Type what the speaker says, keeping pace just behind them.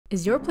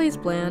Is your place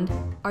bland?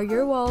 Are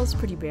your walls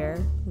pretty bare?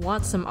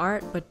 Want some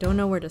art but don't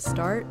know where to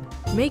start?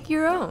 Make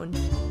your own!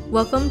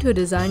 Welcome to a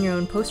Design Your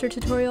Own Poster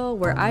tutorial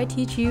where I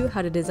teach you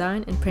how to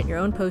design and print your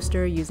own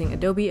poster using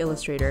Adobe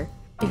Illustrator.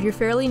 If you're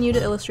fairly new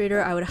to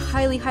Illustrator, I would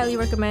highly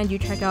recommend you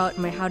check out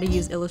my How to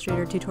Use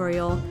Illustrator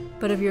tutorial.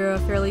 But if you're a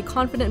fairly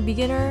confident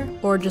beginner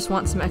or just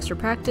want some extra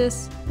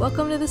practice,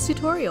 welcome to this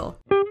tutorial!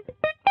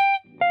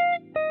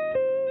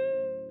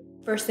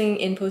 First thing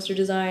in poster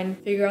design,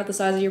 figure out the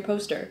size of your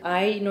poster.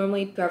 I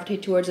normally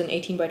gravitate towards an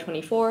 18 by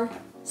 24,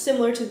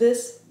 similar to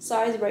this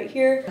size right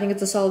here. I think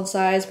it's a solid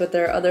size, but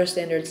there are other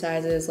standard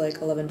sizes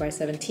like 11 by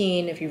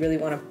 17. If you really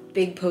want a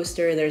big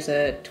poster, there's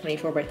a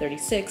 24 by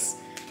 36.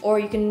 Or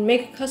you can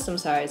make a custom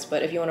size,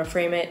 but if you want to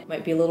frame it,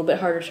 might be a little bit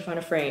harder to find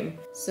a frame.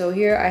 So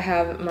here I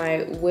have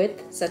my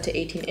width set to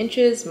 18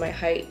 inches, my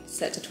height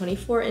set to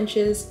 24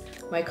 inches,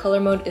 my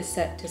color mode is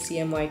set to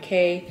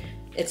CMYK.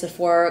 It's a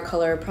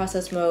 4-color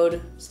process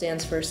mode,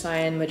 stands for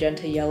cyan,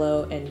 magenta,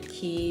 yellow, and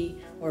key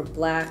or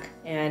black.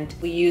 And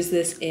we use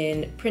this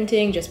in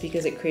printing just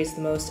because it creates the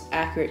most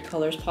accurate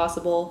colors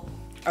possible.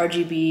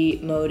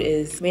 RGB mode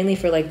is mainly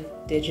for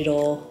like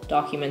digital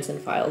documents and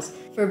files.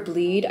 For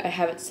bleed, I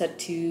have it set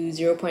to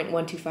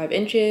 0.125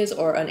 inches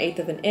or 1/8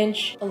 of an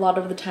inch. A lot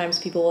of the times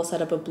people will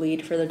set up a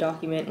bleed for the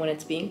document when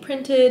it's being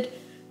printed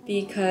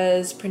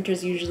because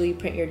printers usually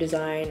print your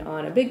design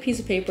on a big piece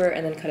of paper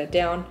and then cut it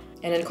down.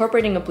 And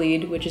incorporating a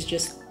bleed, which is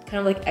just kind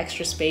of like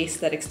extra space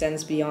that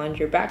extends beyond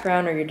your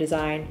background or your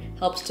design,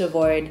 helps to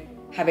avoid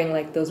having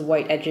like those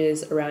white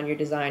edges around your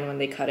design when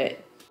they cut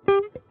it.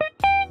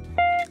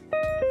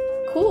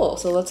 Cool,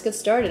 so let's get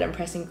started. I'm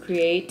pressing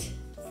create.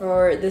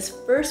 For this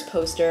first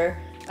poster,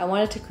 I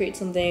wanted to create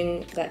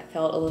something that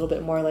felt a little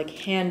bit more like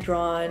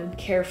hand-drawn,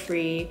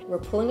 carefree. We're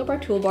pulling up our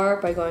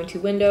toolbar by going to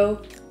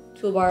Window,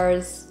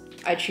 Toolbars.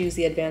 I choose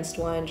the advanced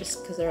one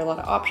just because there are a lot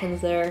of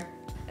options there.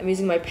 I'm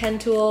using my pen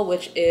tool,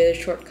 which is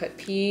shortcut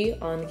P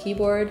on the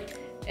keyboard,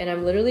 and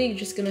I'm literally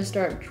just gonna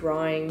start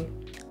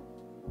drawing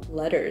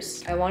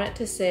letters. I want it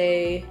to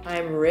say,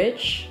 I'm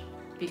rich,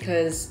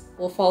 because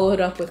we'll follow it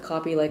up with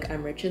copy like,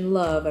 I'm rich in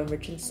love, I'm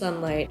rich in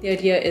sunlight. The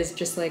idea is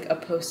just like a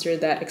poster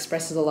that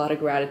expresses a lot of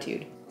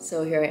gratitude.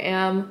 So here I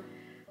am.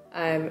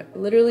 I'm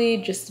literally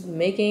just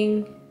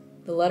making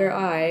the letter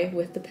I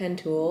with the pen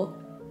tool.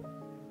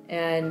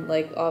 And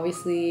like,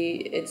 obviously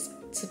it's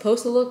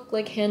supposed to look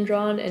like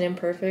hand-drawn and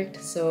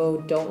imperfect,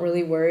 so don't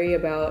really worry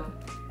about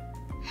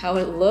how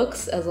it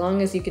looks. As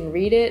long as you can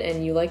read it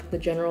and you like the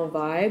general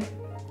vibe,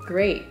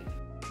 great.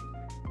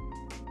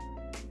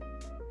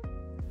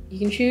 You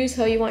can choose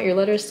how you want your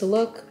letters to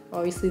look.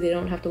 Obviously they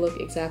don't have to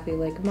look exactly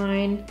like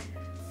mine.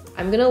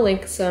 I'm gonna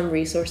link some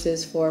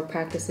resources for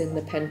practicing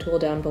the pen tool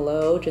down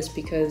below just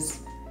because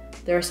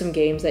there are some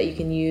games that you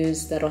can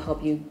use that'll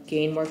help you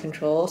gain more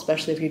control,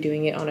 especially if you're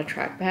doing it on a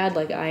trackpad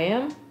like I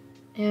am.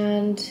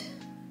 And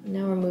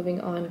now we're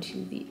moving on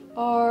to the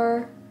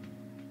R.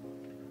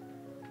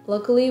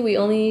 Luckily, we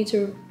only need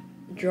to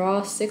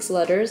draw 6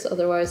 letters,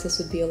 otherwise this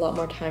would be a lot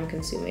more time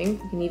consuming.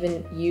 You can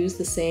even use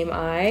the same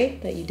I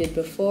that you did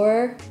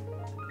before.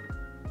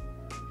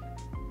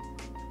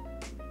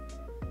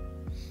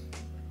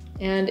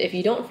 And if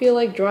you don't feel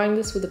like drawing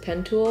this with a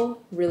pen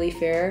tool, really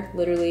fair.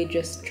 Literally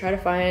just try to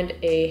find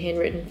a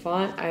handwritten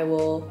font. I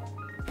will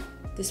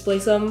display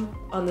some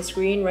on the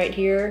screen right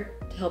here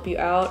to help you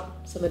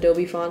out, some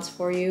Adobe fonts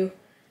for you,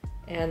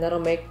 and that'll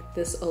make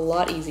this a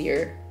lot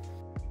easier.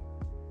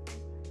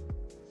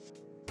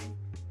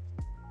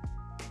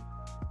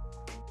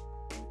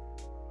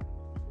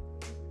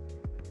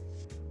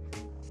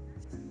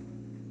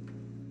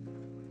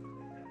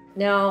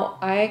 Now,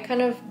 I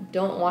kind of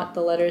don't want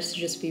the letters to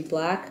just be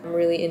black. I'm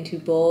really into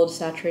bold,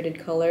 saturated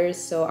colors,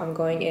 so I'm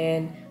going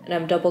in and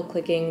I'm double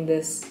clicking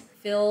this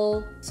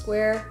fill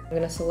square. I'm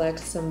gonna select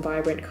some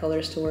vibrant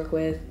colors to work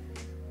with.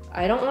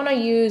 I don't want to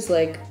use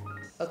like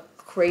a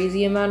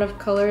crazy amount of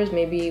colors.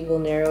 Maybe we'll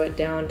narrow it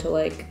down to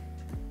like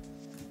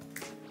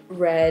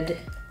red,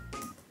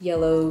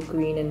 yellow,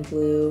 green, and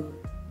blue.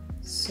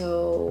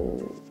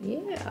 So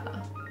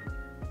yeah.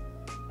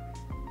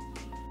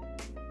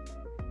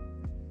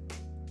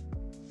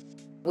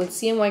 With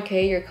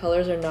CMYK, your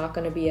colors are not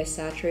going to be as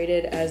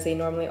saturated as they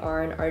normally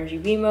are in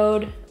RGB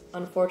mode.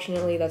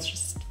 Unfortunately, that's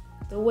just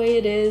the way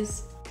it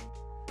is.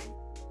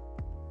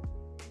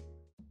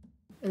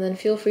 And then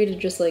feel free to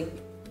just like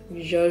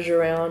zhuzh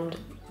around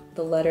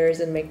the letters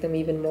and make them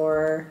even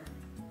more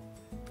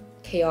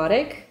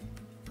chaotic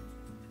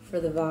for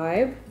the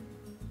vibe.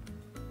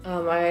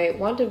 I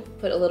want to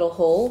put a little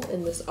hole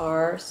in this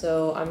R,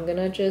 so I'm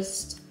gonna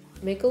just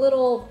make a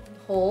little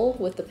hole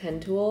with the pen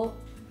tool.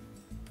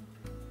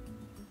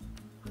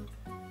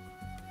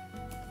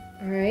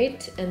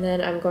 Alright, and then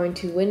I'm going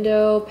to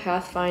Window,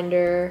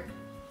 Pathfinder,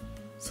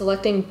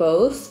 selecting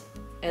both,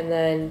 and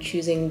then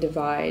choosing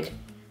Divide.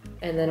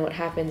 And then what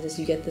happens is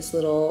you get this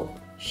little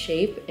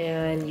shape,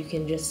 and you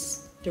can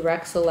just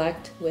direct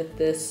select with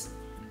this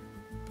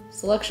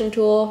selection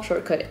tool,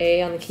 shortcut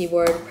A on the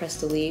keyboard, press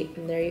delete,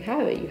 and there you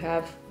have it. You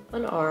have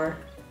an R.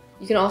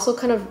 You can also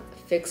kind of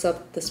fix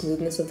up the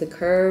smoothness of the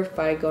curve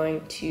by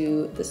going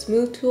to the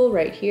smooth tool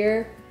right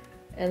here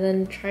and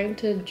then trying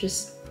to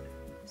just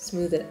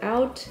smooth it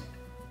out.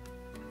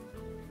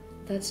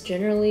 That's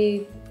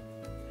generally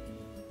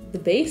the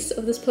base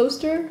of this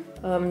poster.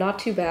 Not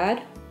too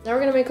bad. Now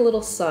we're gonna make a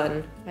little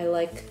sun. I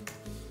like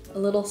a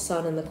little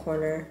sun in the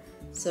corner.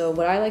 So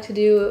what I like to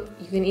do,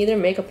 you can either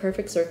make a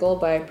perfect circle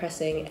by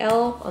pressing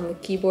L on the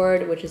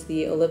keyboard, which is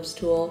the ellipse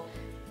tool,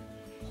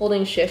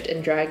 holding shift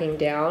and dragging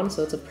down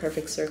so it's a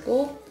perfect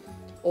circle,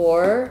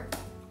 or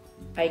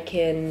I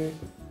can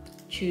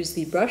choose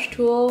the brush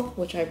tool,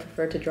 which I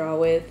prefer to draw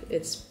with.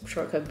 It's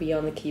shortcut B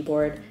on the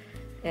keyboard,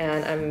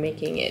 and I'm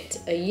making it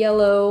a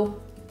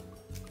yellow,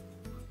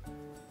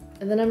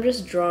 and then I'm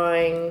just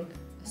drawing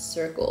a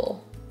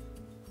circle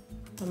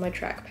on my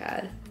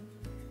trackpad.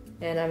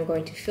 And I'm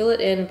going to fill it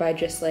in by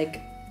just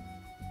like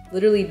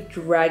literally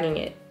dragging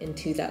it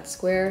into that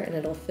square and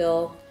it'll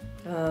fill.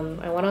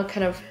 I want to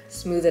kind of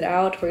smooth it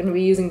out. We're going to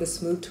be using the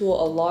smooth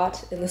tool a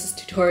lot in this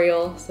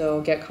tutorial,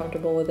 so get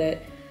comfortable with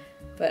it.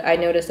 But I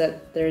noticed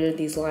that there are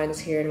these lines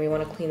here and we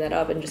want to clean that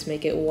up and just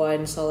make it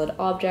one solid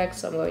object.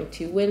 So I'm going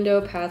to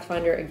Window,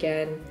 Pathfinder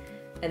again,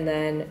 and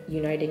then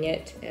uniting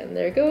it. And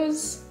there it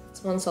goes.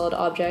 It's one solid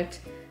object.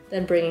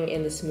 Then bringing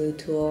in the smooth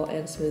tool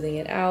and smoothing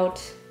it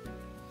out.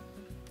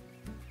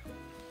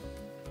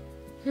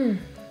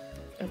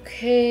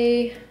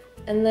 Okay,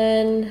 and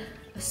then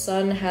the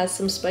sun has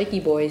some spiky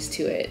boys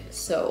to it,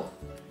 so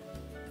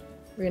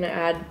we're gonna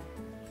add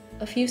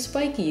a few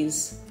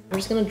spikies. I'm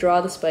just gonna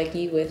draw the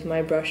spiky with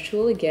my brush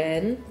tool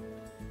again.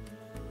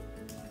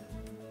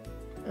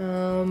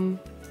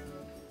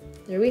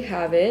 There we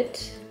have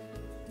it.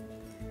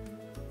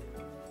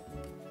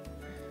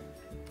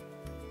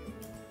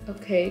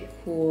 Okay,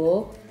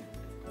 cool.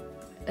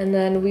 And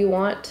then we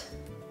want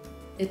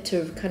it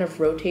to kind of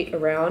rotate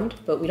around,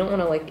 but we don't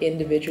want to like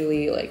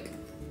individually like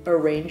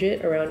arrange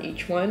it around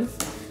each one.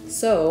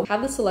 So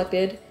have this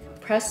selected,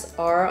 press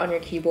R on your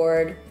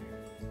keyboard,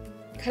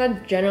 kind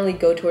of generally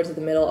go towards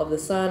the middle of the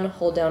sun,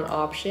 hold down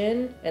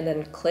Option, and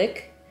then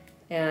click,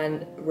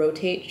 and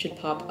rotate should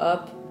pop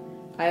up.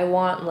 I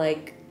want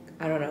like,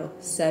 I don't know,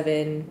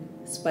 7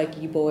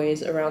 spiky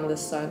boys around the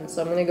sun.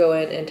 So I'm gonna go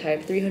in and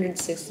type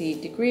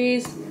 360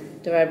 degrees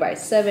divided by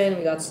 7.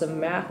 We got some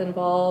math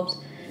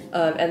involved.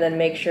 And then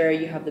make sure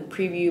you have the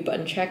preview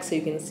button checked so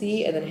you can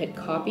see, and then hit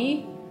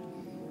copy.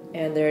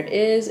 And there it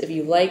is. If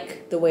you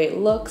like the way it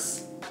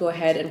looks, go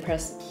ahead and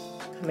press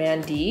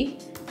Command D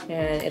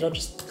and it'll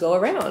just go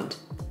around.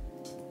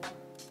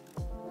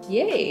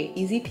 Yay,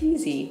 easy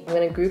peasy. I'm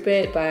gonna group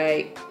it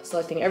by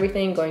selecting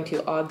everything, going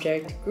to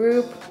Object,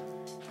 Group,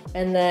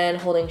 and then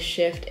holding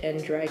Shift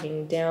and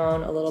dragging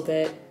down a little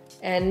bit.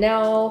 And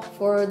now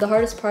for the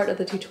hardest part of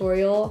the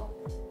tutorial,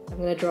 I'm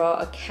gonna draw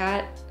a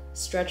cat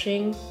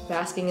stretching,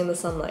 basking in the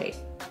sunlight.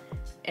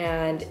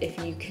 And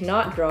if you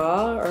cannot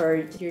draw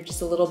or you're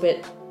just a little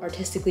bit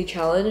artistically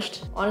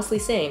challenged, honestly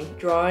same.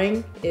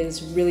 Drawing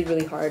is really,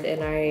 really hard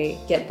and I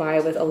get by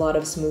with a lot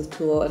of smooth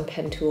tool and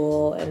pen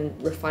tool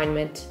and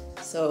refinement,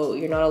 so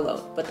you're not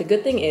alone. But the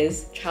good thing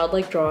is,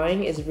 childlike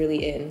drawing is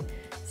really in,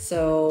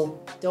 so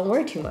don't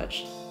worry too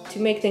much. To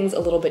make things a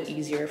little bit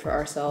easier for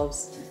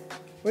ourselves,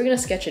 we're gonna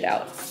sketch it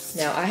out.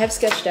 Now I have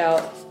sketched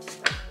out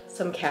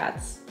some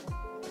cats,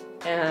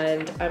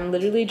 and I'm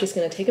literally just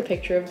gonna take a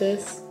picture of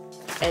this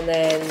and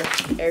then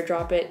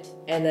airdrop it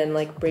and then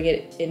like bring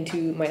it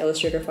into my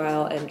Illustrator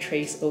file and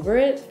trace over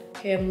it.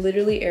 Okay, I'm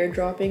literally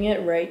airdropping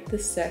it right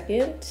this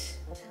second.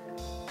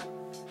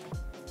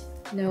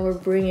 Now we're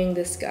bringing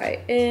this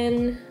guy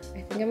in.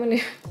 I think I'm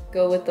gonna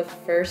go with the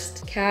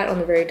first cat on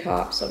the very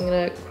top. So I'm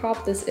gonna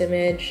crop this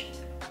image.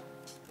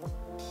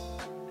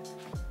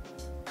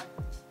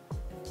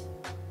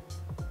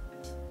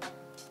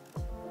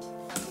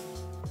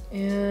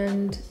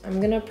 And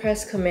I'm gonna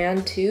press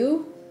Command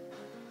 2,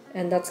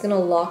 and that's gonna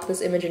lock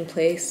this image in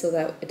place so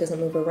that it doesn't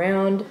move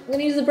around. I'm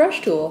gonna use the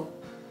brush tool.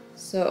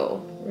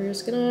 So we're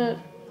just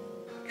gonna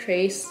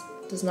trace.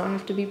 Does not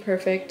have to be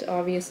perfect,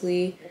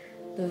 obviously.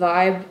 The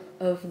vibe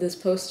of this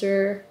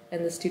poster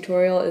and this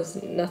tutorial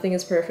is nothing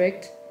is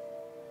perfect.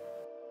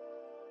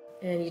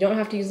 And you don't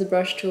have to use the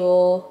brush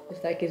tool.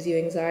 If that gives you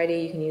anxiety,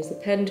 you can use the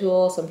pen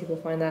tool. Some people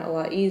find that a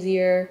lot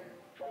easier.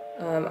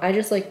 I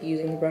just like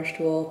using the brush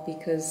tool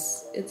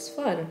because it's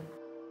fun.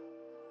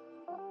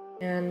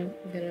 And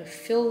I'm gonna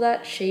fill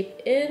that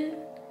shape in,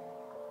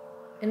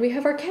 and we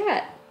have our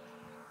cat.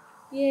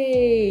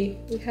 Yay,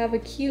 we have a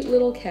cute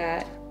little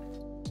cat.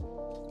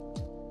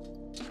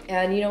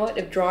 And you know what,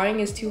 if drawing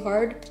is too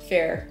hard,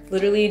 fair.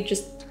 Literally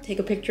just take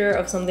a picture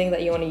of something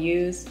that you wanna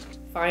use,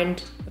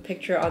 find a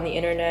picture on the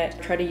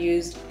internet, try to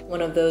use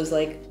one of those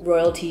like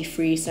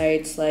royalty-free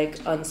sites like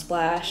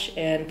Unsplash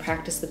and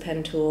practice the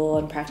pen tool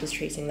and practice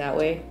tracing that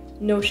way.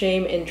 No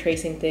shame in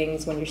tracing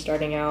things when you're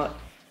starting out.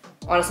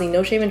 Honestly,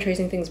 no shame in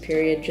tracing things,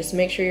 period. Just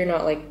make sure you're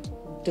not like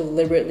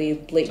deliberately,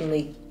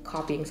 blatantly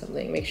copying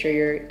something. Make sure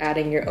you're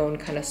adding your own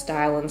kind of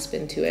style and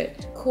spin to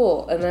it.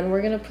 Cool, and then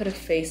we're gonna put a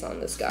face on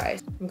this guy.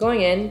 I'm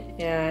going in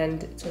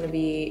and it's gonna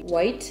be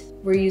white.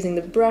 We're using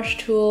the brush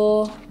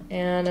tool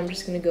and I'm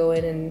just gonna go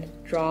in and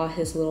draw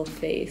his little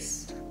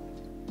face.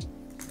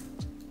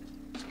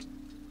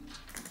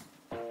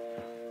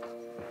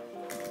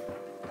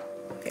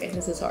 Okay,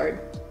 this is hard.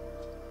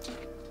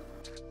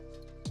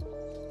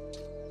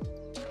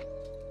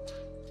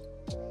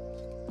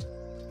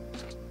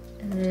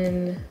 And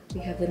then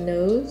we have the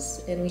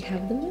nose and we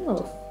have the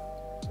mouth.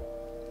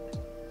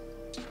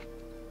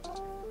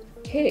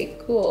 Okay,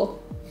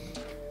 cool.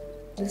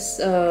 This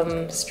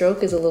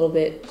stroke is a little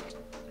bit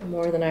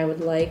more than I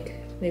would like.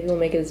 Maybe we'll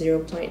make it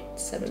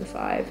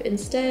 0.75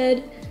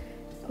 instead.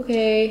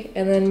 Okay,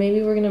 and then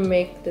maybe we're gonna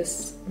make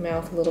this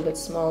mouth a little bit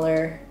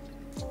smaller.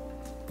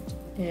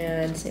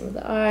 And same with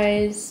the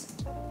eyes.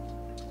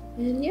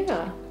 And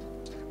yeah,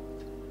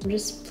 I'm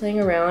just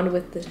playing around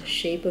with the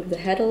shape of the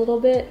head a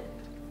little bit.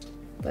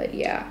 But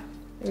yeah,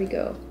 there we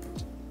go.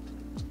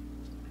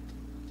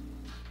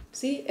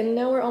 See, and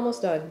now we're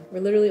almost done. We're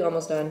literally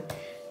almost done.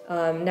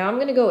 Now I'm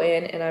gonna go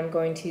in and I'm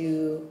going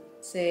to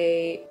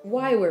say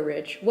why we're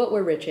rich, what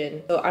we're rich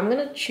in. So I'm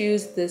gonna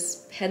choose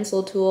this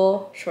pencil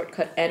tool,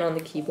 shortcut N on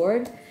the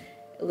keyboard.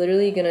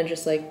 Literally gonna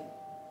just like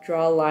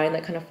draw a line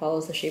that kind of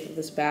follows the shape of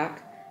this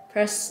back.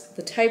 Press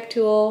the type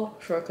tool,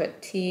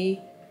 shortcut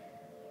T,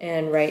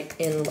 and write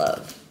in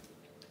love.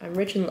 I'm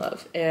rich in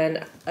love,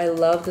 and I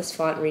love this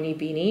font Reenie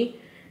Beanie.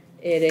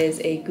 It is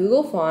a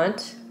Google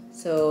font,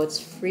 so it's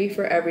free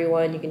for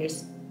everyone. You can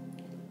just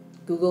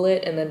Google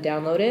it and then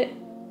download it.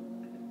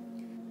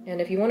 And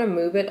if you want to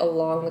move it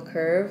along the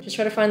curve, just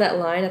try to find that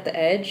line at the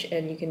edge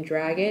and you can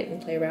drag it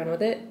and play around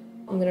with it.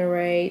 I'm gonna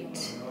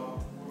write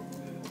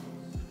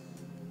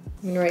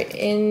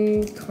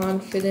in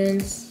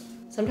confidence.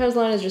 Sometimes the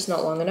line is just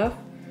not long enough.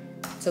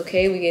 It's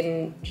okay, we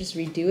can just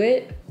redo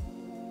it.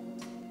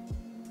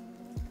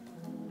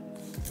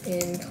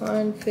 In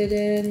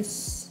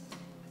confidence.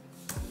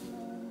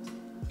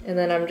 And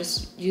then I'm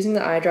just using the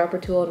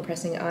eyedropper tool and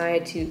pressing I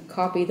to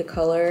copy the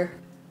color.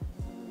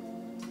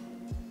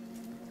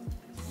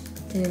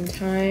 In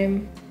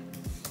time.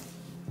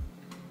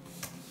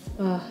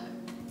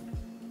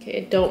 Okay,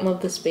 I don't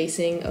love the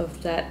spacing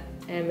of that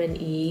M and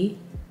E.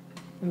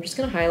 I'm just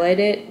gonna highlight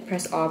it,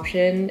 press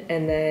Option,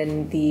 and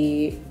then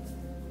the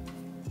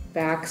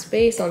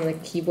backspace on the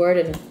keyboard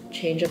and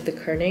change up the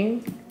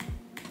kerning.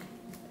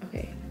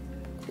 Okay,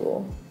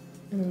 cool.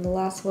 And then the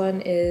last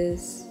one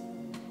is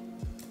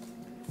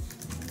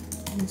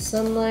in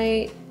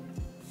sunlight.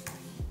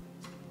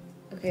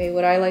 Okay,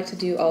 what I like to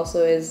do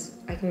also is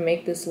I can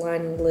make this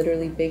line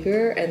literally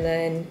bigger and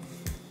then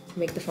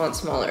make the font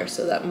smaller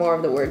so that more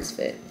of the words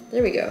fit.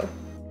 There we go.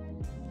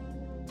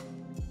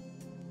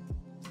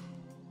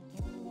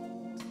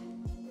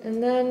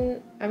 And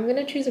then I'm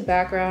gonna choose a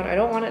background. I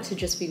don't want it to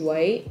just be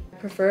white. I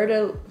prefer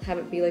to have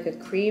it be like a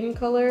cream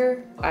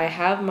color. I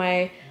have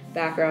my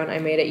background. I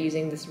made it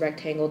using this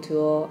rectangle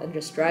tool and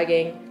just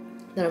dragging.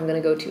 Then I'm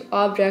gonna go to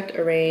Object,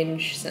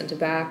 Arrange, Send to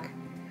Back.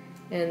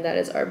 And that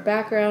is our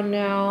background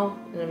now.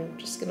 And I'm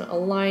just gonna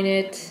align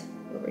it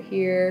over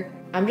here.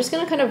 I'm just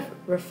gonna kind of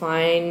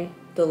refine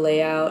the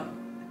layout,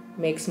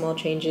 make small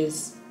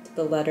changes to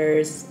the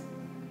letters,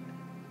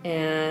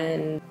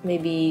 and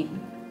maybe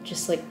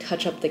just like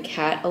touch up the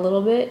cat a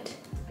little bit.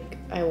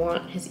 I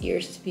want his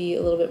ears to be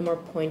a little bit more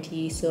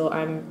pointy, so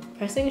I'm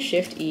pressing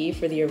Shift E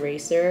for the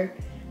eraser.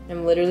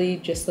 I'm literally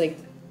just like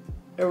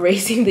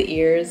erasing the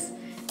ears.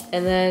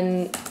 And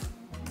then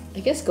I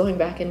guess going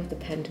back in with the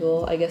pen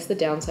tool, I guess the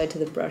downside to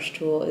the brush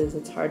tool is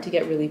it's hard to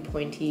get really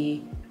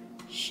pointy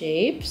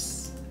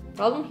shapes.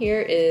 Problem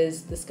here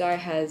is this guy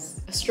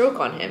has a stroke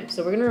on him,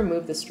 so we're gonna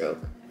remove the stroke.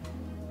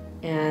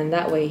 And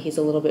that way he's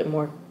a little bit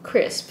more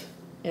crisp.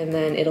 And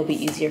then it'll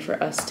be easier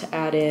for us to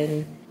add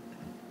in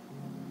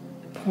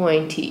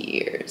pointy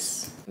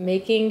ears.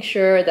 Making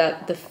sure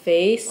that the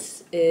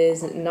face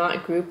is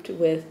not grouped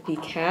with the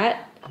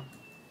cat.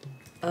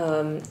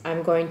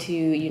 I'm going to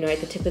unite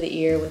the tip of the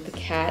ear with the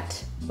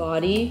cat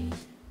body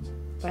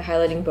by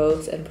highlighting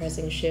both and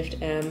pressing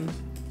Shift M.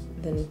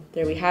 Then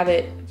there we have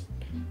it.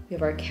 We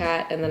have our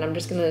cat, and then I'm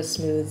just gonna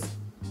smooth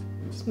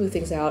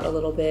things out a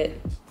little bit.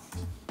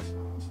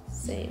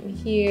 Same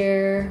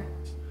here.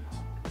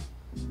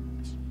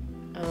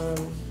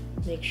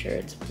 Make sure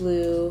it's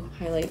blue,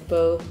 highlight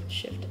both,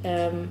 Shift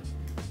M,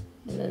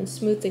 and then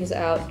smooth things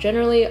out.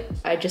 Generally,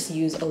 I just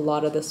use a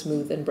lot of the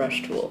smooth and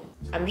brush tool.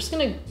 I'm just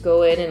gonna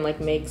go in and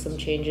like make some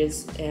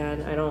changes,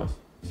 and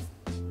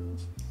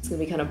it's gonna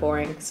be kind of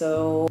boring,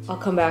 so I'll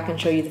come back and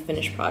show you the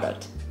finished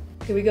product.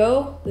 Here we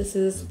go. This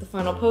is the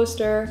final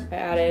poster. I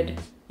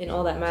added in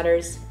all that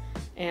matters,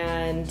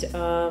 and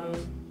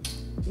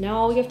now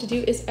all we have to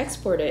do is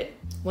export it.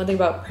 One thing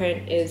about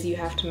print is you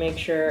have to make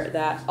sure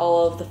that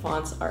all of the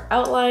fonts are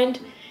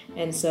outlined,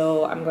 and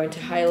so I'm going to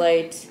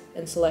highlight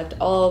and select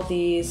all of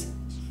these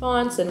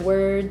fonts and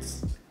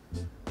words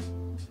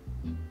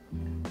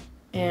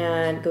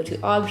and go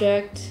to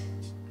Object,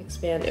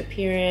 Expand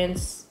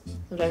Appearance.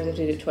 Sometimes I have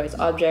to do it twice.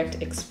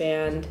 Object,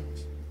 Expand,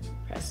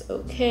 press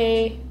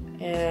OK,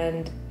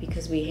 and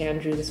because we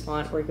hand drew this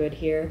font, we're good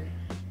here.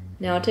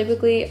 Now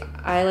typically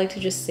I like to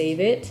just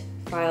save it,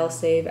 File,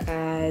 Save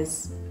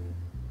as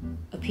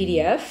a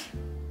PDF.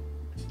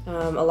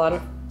 A lot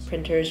of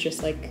printers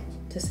just like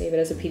to save it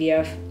as a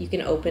PDF. You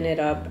can open it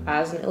up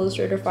as an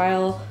Illustrator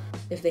file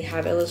if they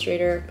have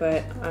Illustrator,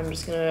 but I'm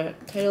just gonna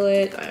title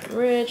it I'm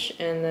Rich,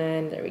 and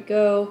then there we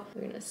go.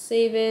 We're gonna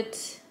save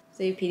it,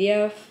 save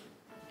PDF,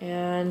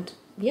 and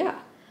yeah,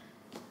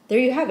 there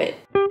you have it.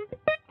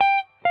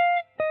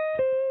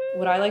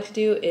 What I like to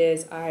do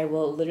is I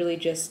will literally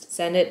just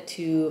send it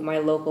to my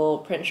local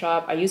print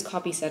shop. I use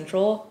Copy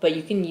Central, but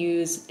you can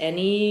use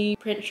any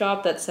print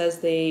shop that says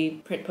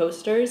they print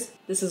posters.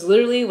 This is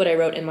literally what I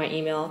wrote in my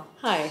email.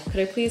 Hi, could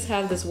I please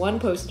have this one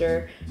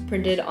poster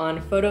printed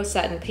on photo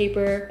satin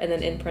paper and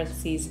then in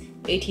parentheses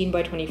 18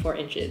 by 24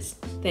 inches.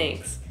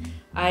 Thanks.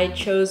 I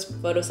chose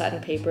photo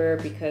satin paper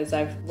because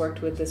I've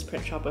worked with this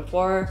print shop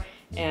before,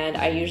 and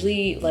I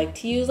usually like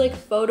to use like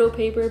photo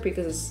paper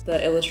because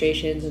the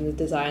illustrations and the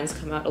designs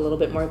come out a little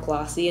bit more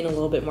glossy and a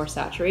little bit more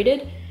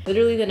saturated.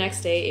 Literally the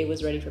next day it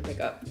was ready for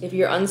pickup. If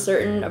you're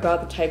uncertain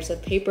about the types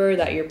of paper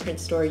that your print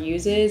store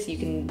uses, you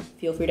can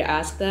feel free to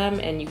ask them,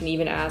 and you can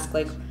even ask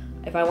like,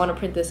 if I want to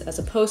print this as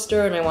a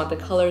poster and I want the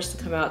colors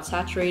to come out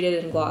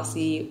saturated and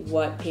glossy,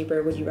 what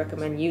paper would you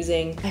recommend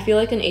using? I feel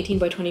like an 18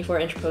 by 24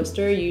 inch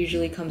poster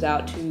usually comes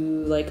out to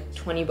like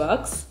 20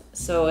 bucks.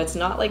 So it's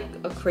not like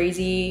a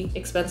crazy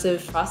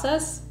expensive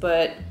process,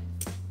 but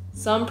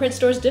some print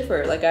stores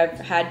differ. Like I've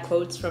had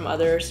quotes from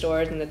other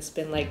stores and it's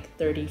been like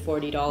 $30,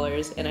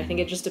 $40. And I think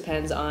it just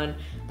depends on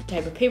the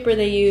type of paper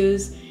they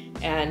use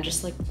and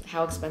just like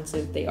how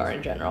expensive they are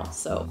in general.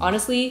 So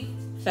honestly,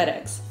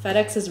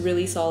 FedEx is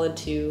really solid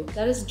too.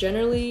 That is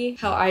generally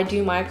how I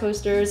do my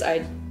posters.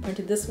 I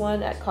printed this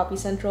one at Copy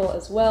Central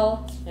as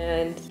well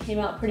and came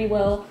out pretty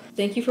well.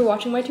 Thank you for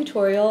watching my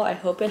tutorial. I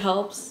hope it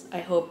helps.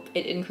 I hope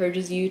it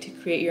encourages you to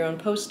create your own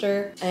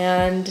poster.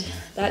 And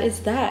that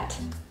is that.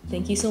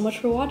 Thank you so much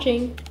for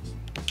watching.